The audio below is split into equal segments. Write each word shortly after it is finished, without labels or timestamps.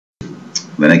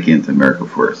when I came to America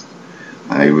first,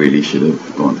 I really should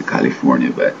have gone to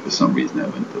California, but for some reason I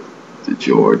went to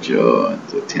Georgia, and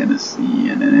to Tennessee,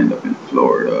 and then ended up in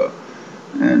Florida.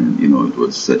 And it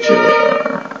was such a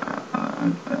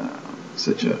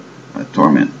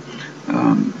torment.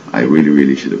 I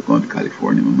really should have gone to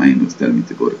California. My mind was telling me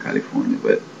to go to California,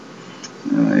 but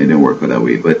it didn't work out that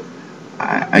way. But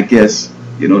I guess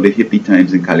the hippie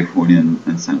times in California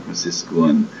and San Francisco,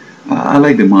 and I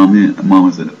like the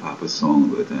Mamas and the Papas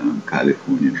song with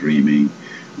California Dreaming,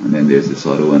 and then there's this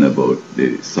other one about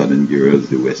the Southern girls,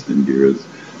 the Western girls,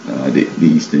 the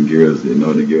Eastern girls, the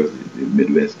Northern girls, the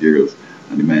Midwest girls,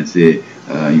 and the man say,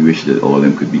 "You wish that all of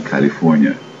them could be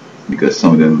California." Because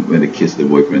some of them, when they kiss their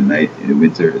boyfriend at night in the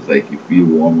winter, it's like you feel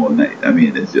warm all night. I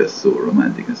mean, it's just so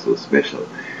romantic and so special.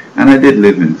 And I did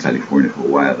live in California for a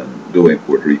while, and though in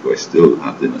Puerto Rico, I still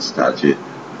have the nostalgia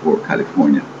for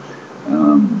California.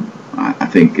 I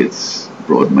think it's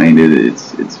broad-minded,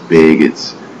 it's big,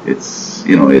 it's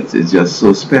just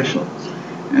so special,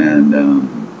 and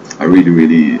I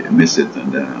really miss it,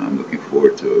 and I'm looking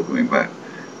forward to going back.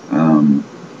 Um,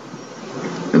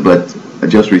 but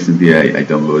just recently, I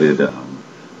downloaded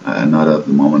another of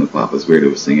the Mom and the Papas where they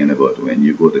were singing about when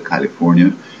you go to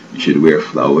California, you should wear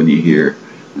flower in your hair,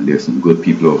 and there's some good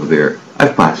people over there.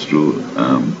 I've passed through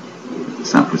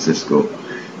San Francisco,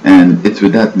 and it's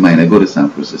with that in mind I go to San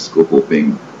Francisco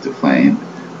hoping to find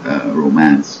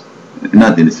romance,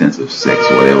 not in the sense of sex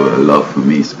or whatever, love for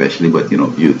me especially, but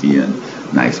beauty and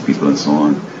nice people and so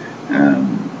on.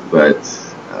 But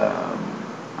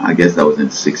I guess that was in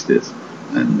the 60s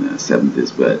and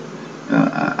 70s, but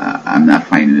I'm not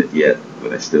finding it yet.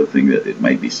 But I still think that it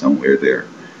might be somewhere there.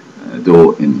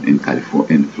 Though in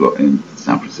California, in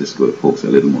San Francisco, the folks are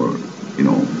a little more,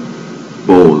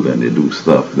 bold, and they do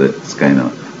stuff that's kind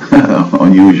of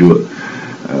unusual.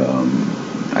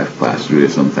 I've passed through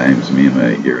it sometimes. Me and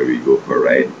my girl, we go for a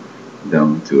ride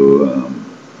down to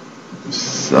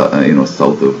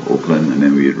south of Oakland, and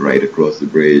then we ride across the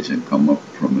bridge and come up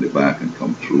from the back and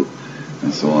come through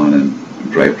and so on, and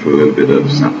drive through a little bit of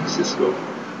San Francisco.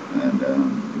 And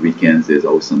weekends, there's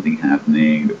always something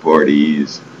happening, the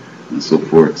parties and so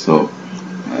forth. So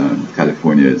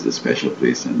California is a special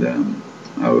place, and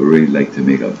I would really like to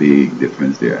make a big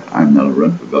difference there. I'm not a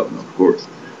run for governor, of course,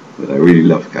 but I really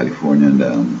love California, and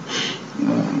I'm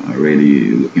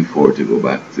really looking forward to go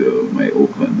back to my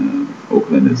Oakland.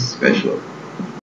 Oakland is special.